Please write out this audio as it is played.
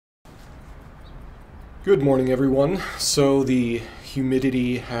Good morning, everyone. So the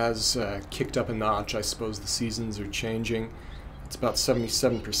humidity has kicked up a notch. I suppose the seasons are changing. It's about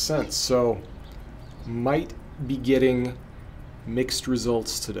 77%, so might be getting mixed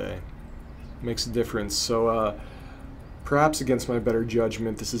results today. Makes a difference. So perhaps against my better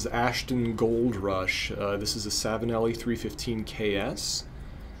judgment, this is Ashton Gold Rush. This is a Savinelli 315 KS.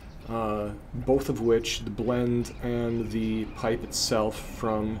 Both of which, the blend and the pipe itself,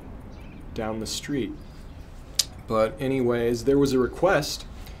 from down the street. But anyways, there was a request,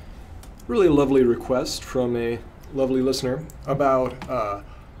 really lovely request from a lovely listener about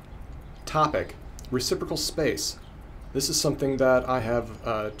topic, reciprocal space. This is something that I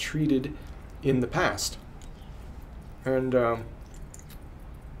have treated in the past. And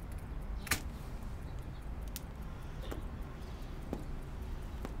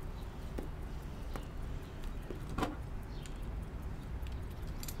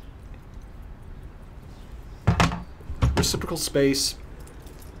reciprocal space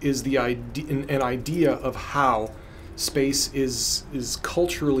is the an idea of how space is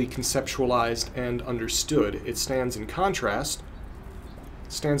culturally conceptualized and understood. It stands in contrast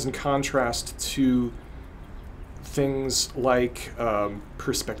to things like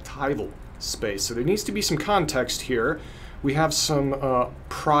perspectival space. So there needs to be some context here. We have some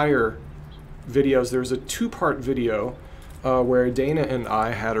prior videos. There's a two-part video where Dana and I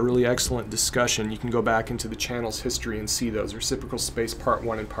had a really excellent discussion. You can go back into the channel's history and see those. Reciprocal Space Part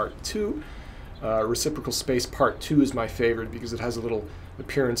 1 and Part 2. Reciprocal Space Part 2 is my favorite because it has a little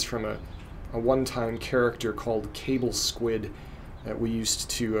appearance from a one-time character called Cable Squid that we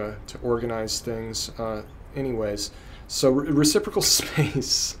used to organize things. Anyways, so reciprocal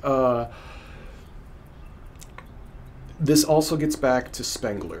space. This also gets back to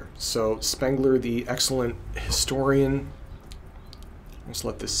Spengler. So Spengler, the excellent historian. Let's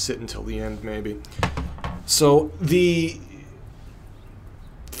let this sit until the end, maybe. So the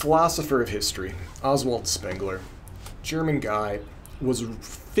philosopher of history, Oswald Spengler, German guy, was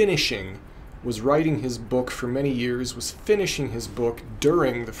writing his book for many years, was finishing his book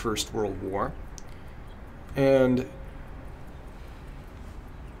during the First World War. And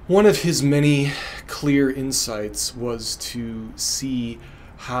one of his many clear insights was to see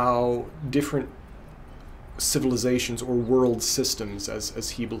how different civilizations or world systems, as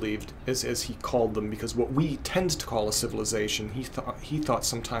he believed, as he called them, because what we tend to call a civilization, he thought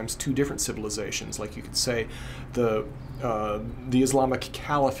sometimes two different civilizations, like you could say the Islamic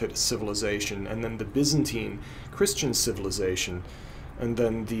Caliphate civilization, and then the Byzantine Christian civilization, and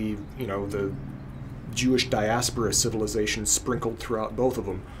then the Jewish diaspora civilization sprinkled throughout both of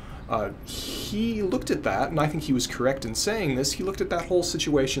them. He looked at that, and I think he was correct in saying this, he looked at that whole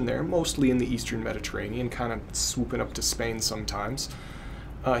situation there, mostly in the Eastern Mediterranean, kind of swooping up to Spain sometimes.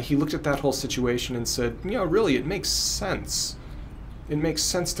 He looked at that whole situation and said, really, it makes sense. It makes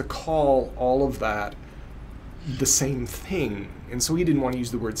sense to call all of that the same thing. And so he didn't want to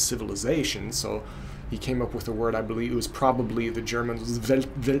use the word civilization, so he came up with a word, I believe it was probably the German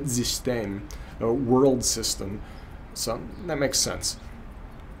Weltsystem, world system. So that makes sense.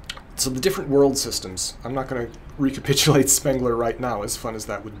 So the different world systems, I'm not going to recapitulate Spengler right now, as fun as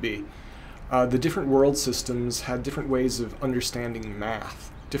that would be. The different world systems had different ways of understanding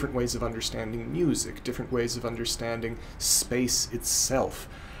math, different ways of understanding music, different ways of understanding space itself.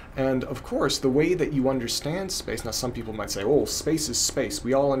 And of course, the way that you understand space, now some people might say, oh, space is space.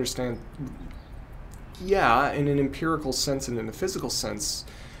 We all understand, yeah, in an empirical sense and in a physical sense,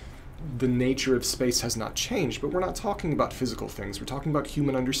 the nature of space has not changed, but we're not talking about physical things. We're talking about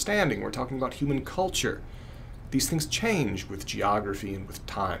human understanding. We're talking about human culture. These things change with geography and with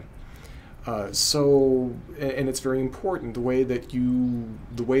time. And it's very important. The way that you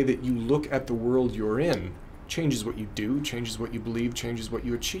look at the world you're in changes what you do, changes what you believe, changes what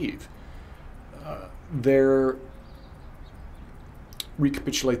you achieve.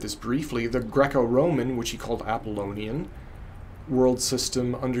 Recapitulate this briefly. The Greco-Roman, which he called Apollonian, world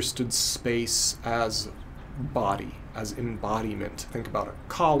system understood space as body, as embodiment. Think about a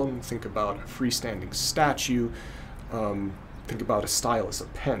column, think about a freestanding statue, think about a stylus, a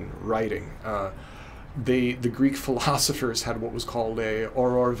pen, writing. The Greek philosophers had what was called a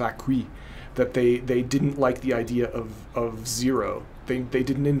horror vacui, that they didn't like the idea of zero. They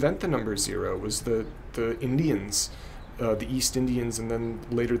didn't invent the number zero. It was the Indians, the East Indians, and then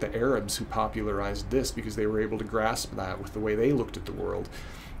later the Arabs who popularized this because they were able to grasp that with the way they looked at the world.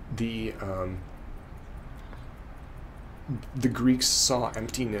 The Greeks saw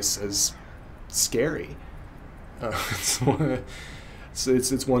emptiness as scary. It's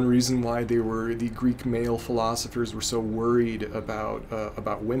one reason why the Greek male philosophers were so worried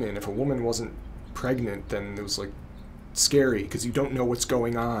about women. If a woman wasn't pregnant, then it was like scary because you don't know what's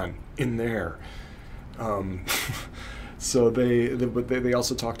going on in there. So they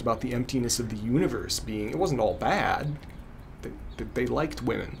also talked about the emptiness of the universe being, it wasn't all bad. They liked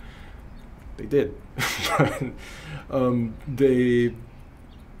women. They did.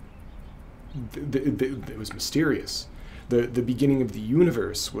 It was mysterious. The beginning of the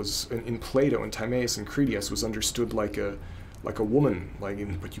universe was, in Plato and Timaeus and Critias, was understood like a woman, but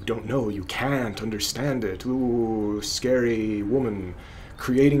you don't know, you can't understand it. Ooh, scary woman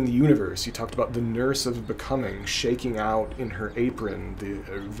creating the universe. You talked about the nurse of becoming shaking out in her apron.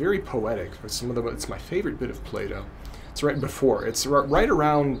 Very poetic. It's my favorite bit of Plato. It's right before. It's right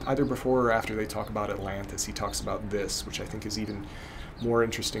around either before or after they talk about Atlantis. He talks about this, which I think is even more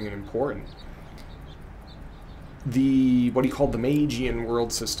interesting and important. What he called the Magian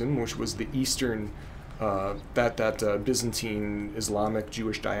world system, which was the Eastern, Byzantine Islamic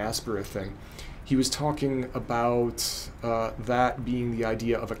Jewish diaspora thing. He was talking about that being the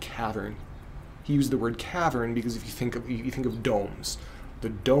idea of a cavern. He used the word cavern because if you think of domes, the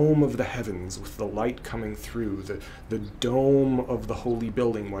dome of the heavens with the light coming through, the dome of the holy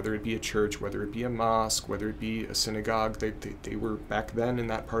building, whether it be a church, whether it be a mosque, whether it be a synagogue, they were back then in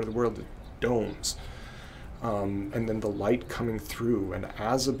that part of the world, the domes. And then the light coming through, and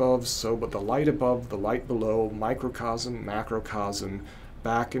as above, so, but the light above, the light below, microcosm, macrocosm,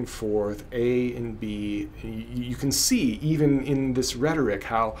 back and forth, A and B. You can see, even in this rhetoric,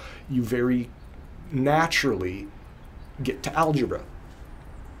 how you very naturally get to algebra,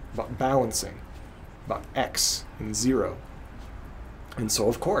 about balancing, about X and 0. And so,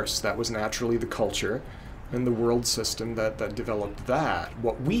 of course, that was naturally the culture and the world system that developed that.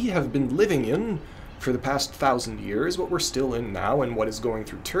 What we have been living in for the past 1,000 years, what we're still in now, and what is going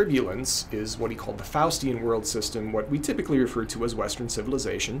through turbulence, is what he called the Faustian world system, what we typically refer to as Western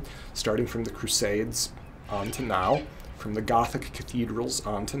civilization, starting from the Crusades on to now, from the Gothic cathedrals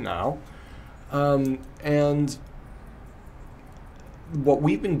on to now. And what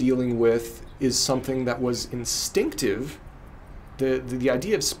we've been dealing with is something that was instinctive. The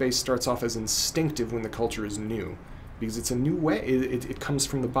idea of space starts off as instinctive when the culture is new, because it's a new way. It comes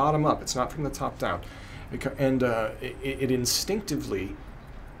from the bottom up. It's not from the top down. It instinctively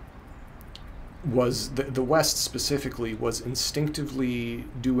was, the West specifically, was instinctively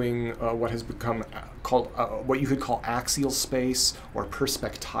doing what has become called, what you could call axial space or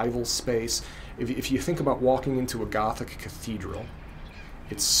perspectival space. If you think about walking into a Gothic cathedral,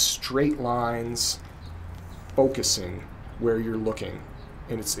 it's straight lines focusing where you're looking.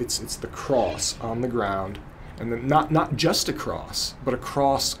 And it's the cross on the ground. And then not just a cross, but a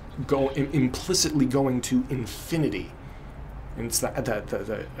cross implicitly going to infinity, and it's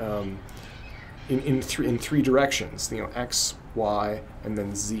in three directions, X, Y, and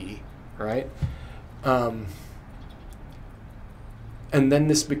then Z, right? And then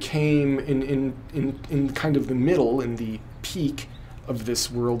this became in kind of the middle, in the peak of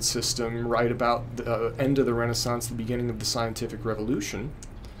this world system, right about the end of the Renaissance, the beginning of the scientific revolution.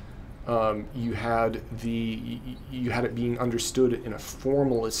 You had it being understood in a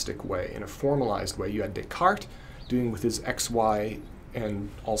formalistic way, in a formalized way. You had Descartes doing with his X, Y, and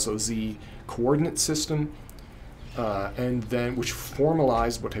also Z coordinate system, and then which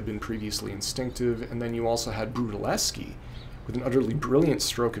formalized what had been previously instinctive. And then you also had Brunelleschi, with an utterly brilliant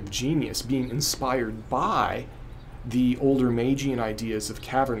stroke of genius, being inspired by the older Magian ideas of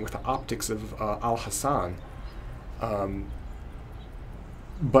cavern with the optics of Al-Hasan.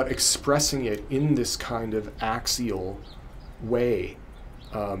 But expressing it in this kind of axial way.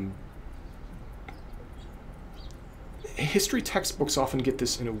 History textbooks often get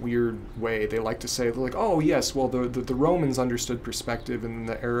this in a weird way. They like to say, they're like, oh yes, well the Romans understood perspective, and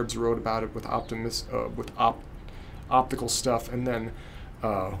the Arabs wrote about it with optical stuff, and then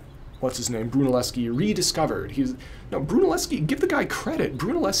what's his name, Brunelleschi, rediscovered. Brunelleschi, give the guy credit.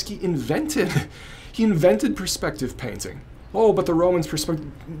 Brunelleschi invented perspective painting. Oh, but the Romans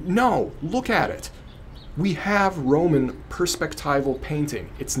perspective. No, look at it. We have Roman perspectival painting.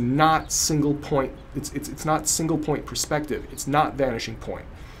 It's not single point. It's not single point perspective. It's not vanishing point.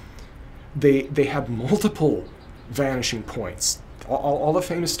 They have multiple vanishing points. All the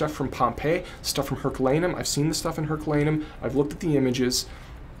famous stuff from Pompeii, stuff from Herculaneum. I've seen the stuff in Herculaneum. I've looked at the images.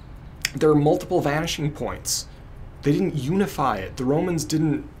 There are multiple vanishing points. They didn't unify it.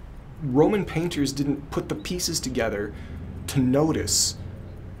 Roman painters didn't put the pieces together to notice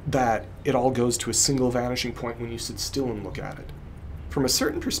that it all goes to a single vanishing point when you sit still and look at it. From a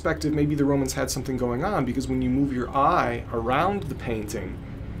certain perspective, maybe the Romans had something going on, because when you move your eye around the painting,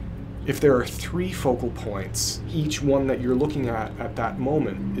 if there are 3 focal points, each one that you're looking at that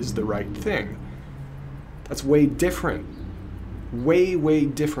moment is the right thing. That's way different. Way, way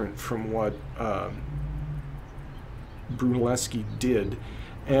different from what Brunelleschi did.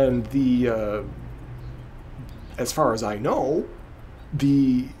 And as far as I know,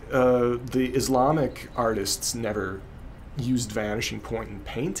 the Islamic artists never used vanishing point in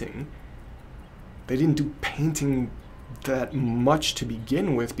painting. They didn't do painting that much to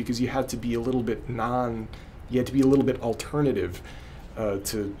begin with, because you had to be a little bit alternative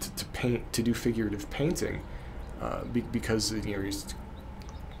to paint, to do figurative painting, because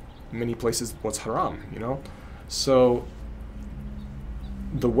many places what's haram, So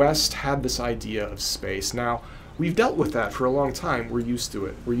the West had this idea of space. Now, we've dealt with that for a long time. We're used to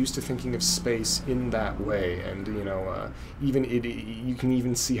it. We're used to thinking of space in that way, and you can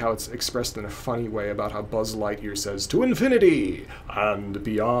even see how it's expressed in a funny way about how Buzz Lightyear says, "To infinity and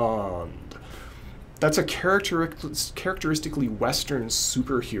beyond." That's a characteristically Western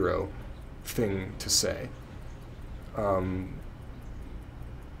superhero thing to say.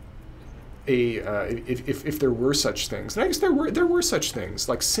 If there were such things, and I guess there were such things,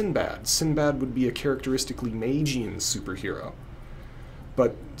 like Sinbad. Sinbad would be a characteristically Magian superhero.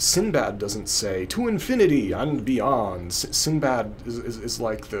 But Sinbad doesn't say, "To infinity and beyond." Sinbad is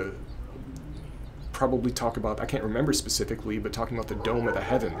like probably talk about, I can't remember specifically, but talking about the dome of the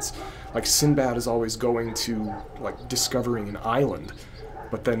heavens. Like, Sinbad is always going to, like, discovering an island.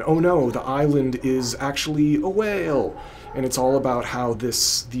 But then, oh no, the island is actually a whale. And it's all about how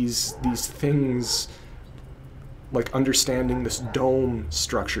these things, like, understanding this dome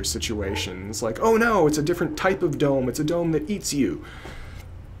structure situation. It's like, oh no, it's a different type of dome. It's a dome that eats you.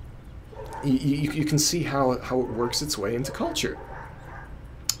 You can see how it works its way into culture.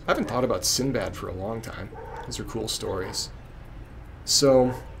 I haven't thought about Sinbad for a long time. Those are cool stories.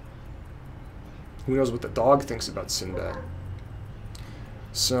 So, who knows what the dog thinks about Sinbad?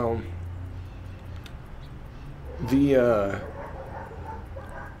 So,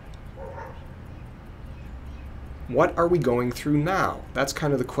 what are we going through now? That's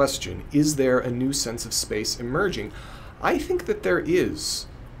kind of the question. Is there a new sense of space emerging? I think that there is.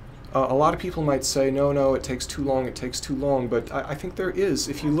 A lot of people might say, no, it takes too long, but I think there is.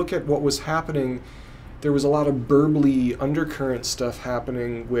 If you look at what was happening, there was a lot of burbly undercurrent stuff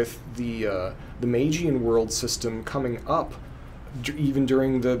happening with the Magian world system coming up, even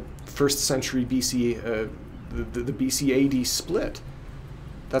during the 1st century BC, the BC AD split.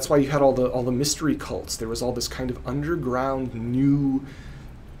 That's why you had all the mystery cults. There was all this kind of underground new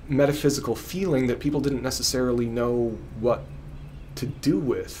metaphysical feeling that people didn't necessarily know what to do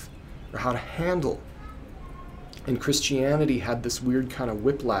with or how to handle. And Christianity had this weird kind of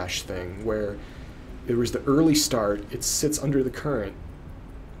whiplash thing where it was the early start, it sits under the current,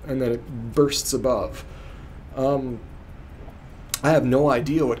 and then it bursts above. I have no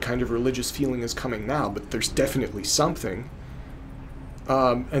idea what kind of religious feeling is coming now, but there's definitely something.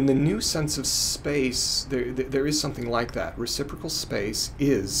 And the new sense of space, there is something like that. Reciprocal space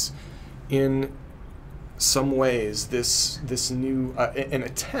is, in some ways, this new, an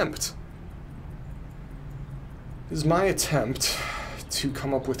attempt. This is my attempt to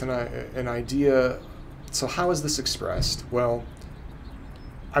come up with an idea. So how is this expressed? Well,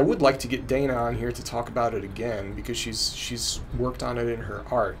 I would like to get Dana on here to talk about it again, because she's worked on it in her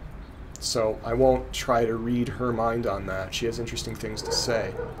art. So I won't try to read her mind on that. She has interesting things to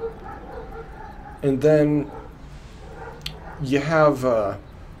say. And then you have,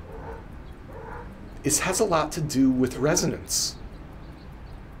 it has a lot to do with resonance,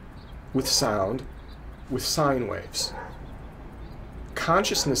 with sound, with sine waves.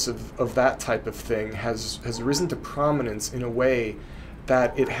 Consciousness of that type of thing has risen to prominence in a way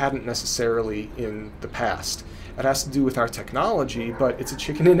that it hadn't necessarily in the past. It has to do with our technology, but it's a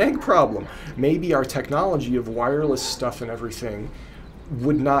chicken and egg problem. Maybe our technology of wireless stuff and everything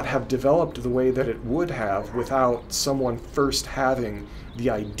would not have developed the way that it would have without someone first having the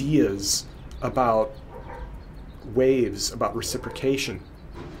ideas about waves, about reciprocation.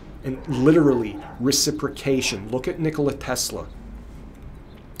 And literally, reciprocation. Look at Nikola Tesla.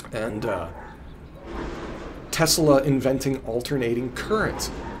 And Tesla inventing alternating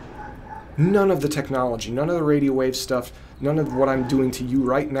current. None of the technology, none of the radio wave stuff, none of what I'm doing to you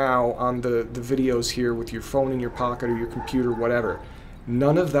right now on the videos here with your phone in your pocket or your computer, whatever,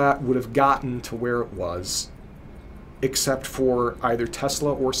 none of that would have gotten to where it was except for either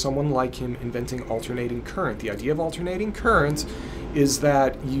Tesla or someone like him inventing alternating current. The idea of alternating current is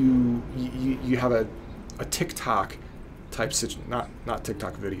that you have a TikTok type situation, not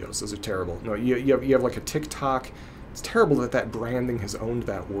TikTok videos, those are terrible. No, you have like a TikTok It's terrible that that branding has owned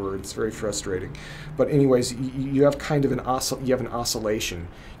that word. It's very frustrating. But anyways, you have kind of an oscillation.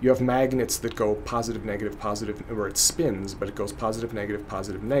 You have magnets that go positive, negative, or it spins, but it goes positive,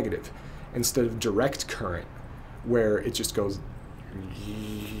 negative, instead of direct current, where it just goes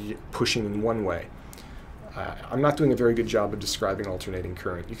pushing in one way. I'm not doing a very good job of describing alternating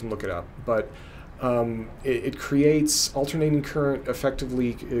current. You can look it up. But it creates, alternating current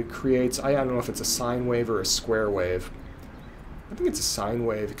effectively, it creates, I don't know if it's a sine wave or a square wave. I think it's a sine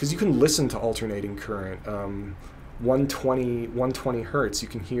wave, because you can listen to alternating current. 120 hertz, you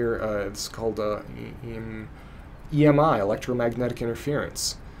can hear, it's called EMI, electromagnetic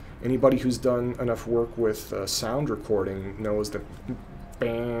interference. Anybody who's done enough work with sound recording knows that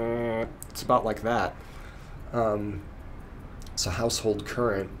it's about like that. It's a household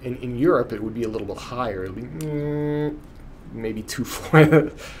current. In Europe, it would be a little bit higher. It would be maybe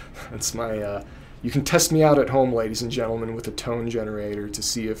 240. That's my. You can test me out at home, ladies and gentlemen, with a tone generator to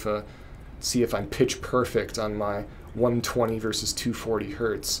see if I'm pitch perfect on my 120 versus 240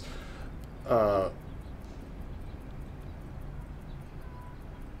 hertz.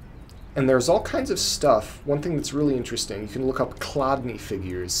 And there's all kinds of stuff. One thing that's really interesting, you can look up Chladni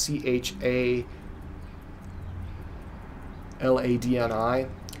figures, CHALADNI.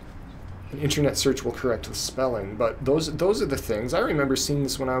 An internet search will correct the spelling, but those are the things. I remember seeing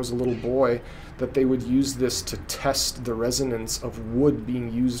this when I was a little boy, that they would use this to test the resonance of wood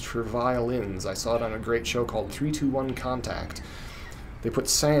being used for violins. I saw it on a great show called 3-2-1 Contact. They put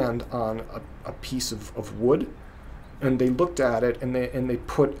sand on a piece of wood, and they looked at it, and they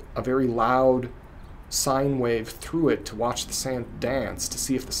put a very loud sine wave through it to watch the sand dance, to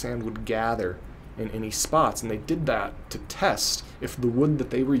see if the sand would gather in any spots. And they did that to test if the wood that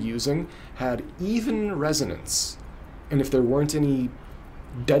they were using had even resonance, and if there weren't any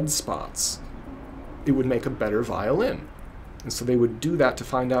dead spots, it would make a better violin. And so they would do that to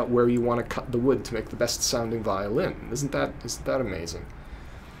find out where you want to cut the wood to make the best sounding violin. Isn't that amazing?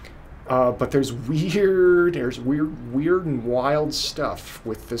 But there's weird and wild stuff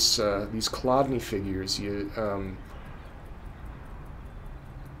with this these Chladni figures. You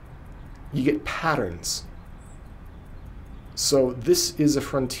get patterns. So this is a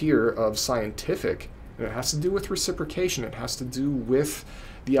frontier of scientific, and it has to do with reciprocation. It has to do with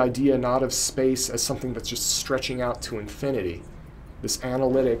the idea not of space as something that's just stretching out to infinity. This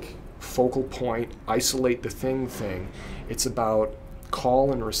analytic focal point, isolate the thing. It's about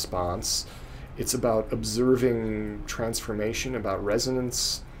call and response. It's about observing transformation, about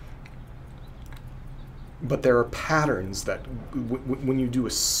resonance. But there are patterns that when you do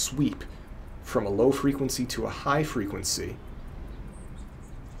a sweep from a low frequency to a high frequency,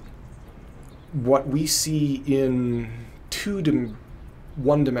 what we see in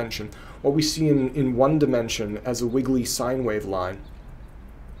one dimension, what we see in one dimension as a wiggly sine wave line,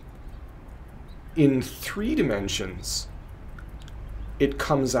 in 3 dimensions, it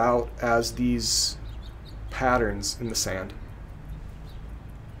comes out as these patterns in the sand.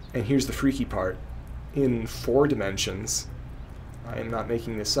 And here's the freaky part. In 4 dimensions, I am not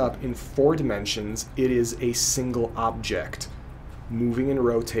making this up, in 4 dimensions, it is a single object moving and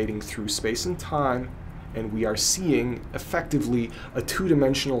rotating through space and time, and we are seeing effectively a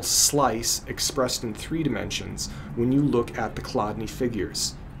 2-dimensional slice expressed in 3 dimensions when you look at the Chladni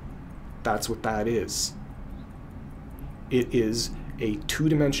figures. That's what that is. It is a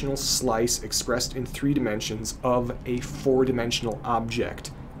 2-dimensional slice expressed in 3 dimensions of a 4-dimensional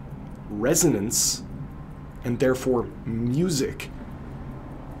object. Resonance, and therefore music,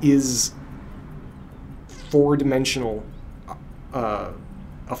 is a 4-dimensional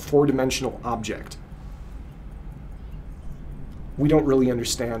object. We don't really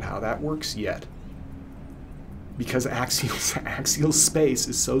understand how that works yet, because axial space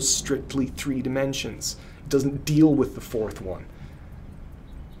is so strictly 3 dimensions. It doesn't deal with the 4th one.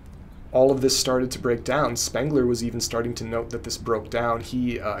 All of this started to break down. Spengler was even starting to note that this broke down.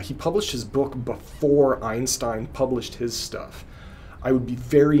 He published his book before Einstein published his stuff. I would be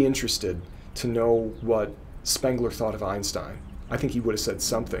very interested to know what Spengler thought of Einstein. I think he would have said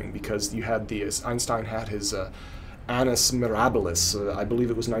something, because you had Einstein had his Annus Mirabilis, I believe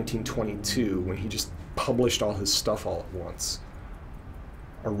it was 1922, when he just published all his stuff all at once.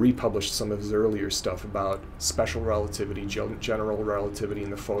 Or republished some of his earlier stuff about special relativity, general relativity,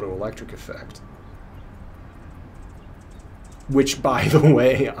 and the photoelectric effect. Which, by the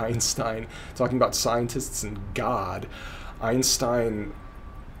way, Einstein, talking about scientists and God, Einstein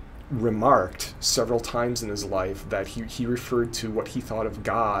remarked several times in his life that he referred to what he thought of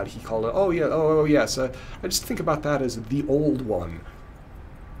God. He called it, oh yes, I just think about that as the old one.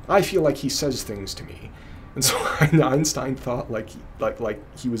 I feel like he says things to me. And so Einstein thought like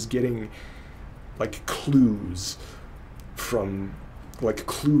he was getting like clues from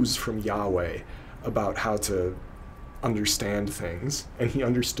Yahweh about how to understand things, and he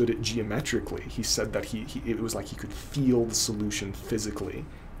understood it geometrically. He said that it was like he could feel the solution physically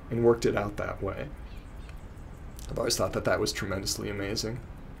and worked it out that way. I've always thought that was tremendously amazing.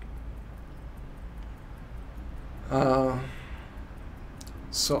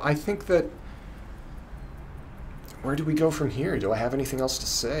 So I think that, where do we go from here? Do I have anything else to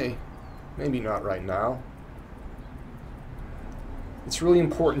say? Maybe not right now. It's really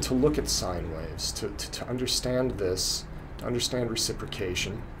important to look at sine waves, to understand this, to understand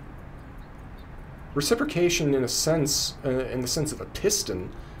reciprocation. Reciprocation, in a sense, in the sense of a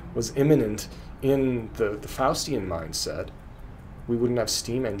piston, was imminent in the Faustian mindset. We wouldn't have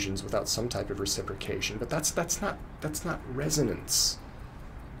steam engines without some type of reciprocation, but that's not resonance.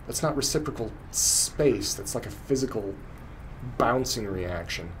 That's not reciprocal space. That's like a physical bouncing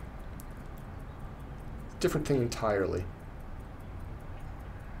reaction. Different thing entirely.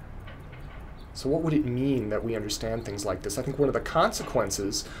 So what would it mean that we understand things like this? I think one of the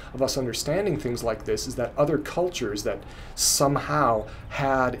consequences of us understanding things like this is that other cultures that somehow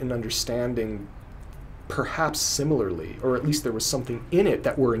had an understanding perhaps similarly, or at least there was something in it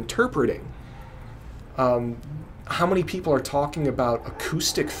that we're interpreting. How many people are talking about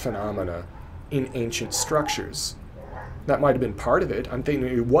acoustic phenomena in ancient structures? That might have been part of it. I'm thinking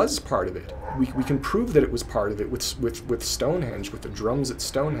it was part of it. We can prove that it was part of it with Stonehenge, with the drums at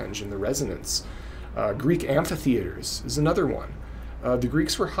Stonehenge and the resonance. Greek amphitheaters is another one. The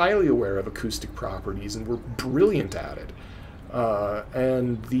Greeks were highly aware of acoustic properties and were brilliant at it.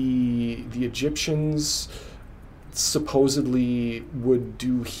 And the Egyptians supposedly would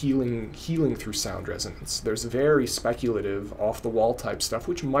do healing through sound resonance. There's very speculative, off-the-wall type stuff,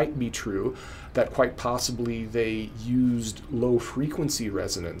 which might be true, that quite possibly they used low-frequency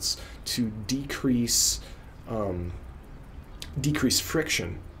resonance to decrease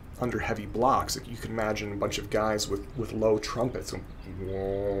friction under heavy blocks. Like you can imagine a bunch of guys with low trumpets,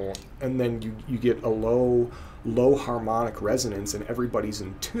 and then you get a low harmonic resonance, and everybody's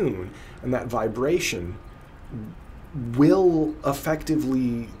in tune, and that vibration will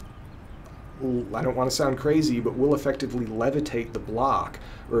effectively, I don't want to sound crazy, but will effectively levitate the block,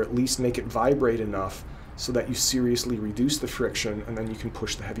 or at least make it vibrate enough so that you seriously reduce the friction, and then you can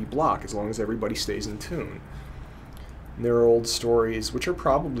push the heavy block as long as everybody stays in tune. And there are old stories, which are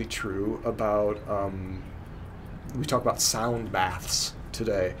probably true, about, we talk about sound baths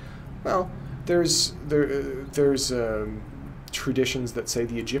today. Well, there's traditions that say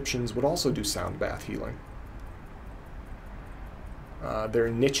the Egyptians would also do sound bath healing. There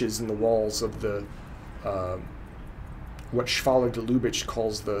are niches in the walls of the what Shvaler de Lubitsch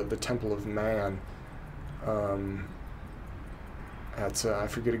calls the Temple of Man. I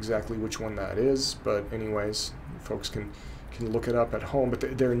forget exactly which one that is, but anyways, folks can look it up at home.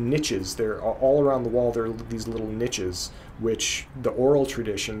 But there are niches. They're all around the wall. There are these little niches, which the oral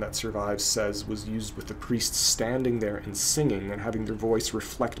tradition that survives says was used with the priests standing there and singing and having their voice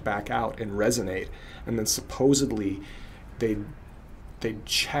reflect back out and resonate. And then supposedly they'd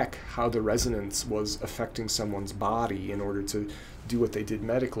check how the resonance was affecting someone's body in order to do what they did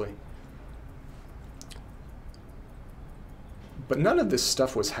medically. But none of this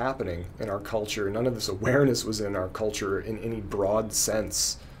stuff was happening in our culture. None of this awareness was in our culture in any broad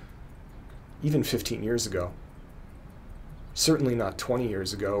sense, even 15 years ago. Certainly not 20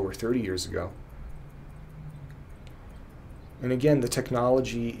 years ago or 30 years ago. And again, the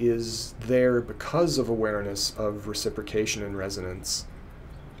technology is there because of awareness of reciprocation and resonance.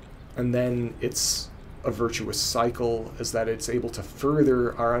 And then it's a virtuous cycle, is that it's able to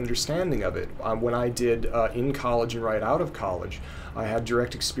further our understanding of it. When I did in college and right out of college, I had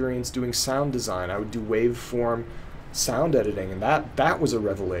direct experience doing sound design. I would do waveform sound editing, and that was a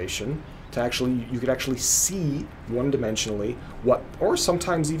revelation. You could actually see one-dimensionally what, or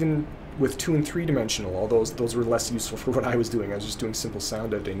sometimes even with 2- and 3-dimensional, although those were less useful for what I was doing. I was just doing simple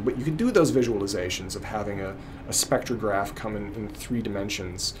sound editing. But you could do those visualizations of having a spectrograph come in 3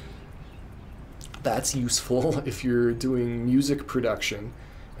 dimensions. That's useful if you're doing music production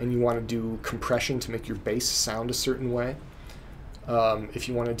and you want to do compression to make your bass sound a certain way. If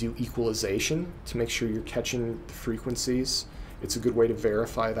you want to do equalization to make sure you're catching the frequencies, it's a good way to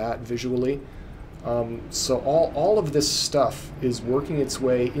verify that visually. So all of this stuff is working its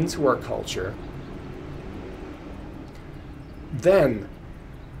way into our culture. Then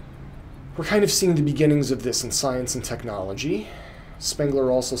we're kind of seeing the beginnings of this in science and technology. Spengler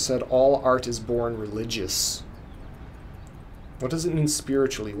also said, all art is born religious. What does it mean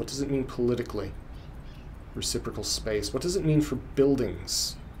spiritually? What does it mean politically? Reciprocal space. What does it mean for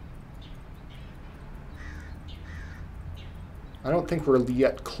buildings? I don't think we're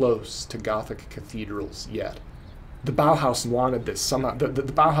yet close to Gothic cathedrals yet. The Bauhaus wanted this somehow. The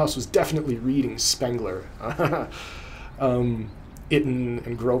Bauhaus was definitely reading Spengler, Itten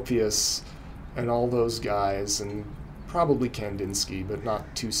and Gropius, and all those guys, and probably Kandinsky, but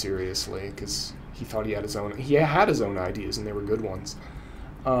not too seriously, because he thought he had his own. He had his own ideas, and they were good ones.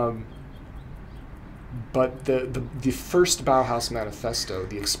 But the first Bauhaus manifesto,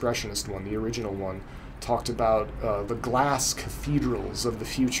 the expressionist one, the original one, talked about the glass cathedrals of the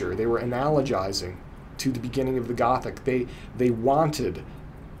future. They were analogizing to the beginning of the Gothic. They wanted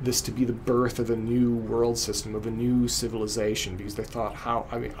this to be the birth of a new world system, of a new civilization, because they thought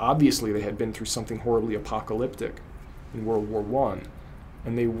obviously they had been through something horribly apocalyptic in World War I,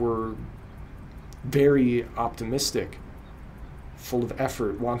 and they were very optimistic, full of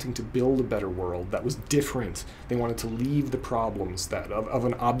effort, wanting to build a better world that was different. They wanted to leave the problems of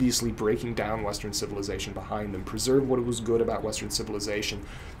an obviously breaking down Western civilization behind them, preserve what was good about Western civilization,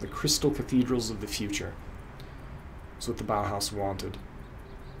 the crystal cathedrals of the future. That's what the Bauhaus wanted.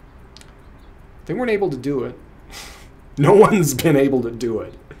 They weren't able to do it. No one's been able to do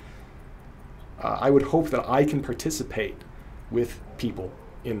it. I would hope that I can participate with people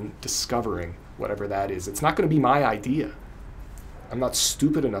in discovering whatever that is. It's not going to be my idea. I'm not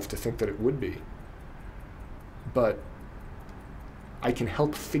stupid enough to think that it would be. But I can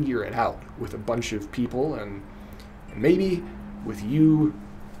help figure it out with a bunch of people, and maybe with you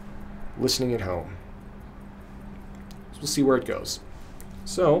listening at home. So we'll see where it goes.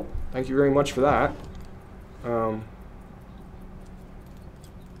 So, thank you very much for that.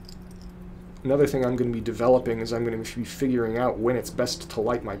 Another thing I'm going to be developing is I'm going to be figuring out when it's best to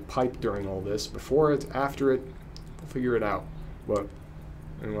light my pipe during all this. Before it, after it, I'll figure it out. But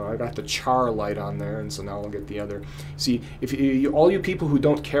anyway, I got the char light on there, and so now I'll get the other. See, if all you people who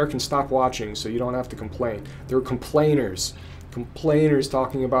don't care can stop watching, so you don't have to complain. There are complainers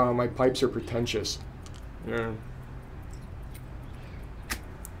talking about how my pipes are pretentious. Yeah.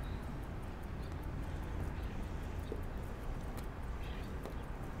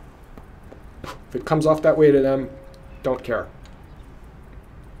 If it comes off that way to them, don't care.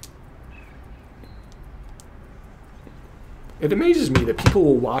 It amazes me that people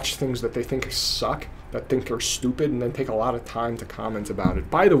will watch things that they think suck, that think are stupid, and then take a lot of time to comment about it.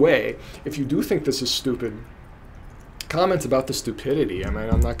 By the way, if you do think this is stupid, comment about the stupidity. I mean,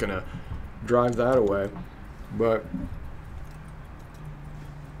 I'm not going to drive that away, but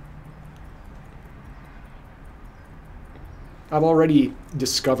I've already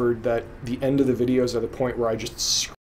discovered that the end of the videos are the point where I just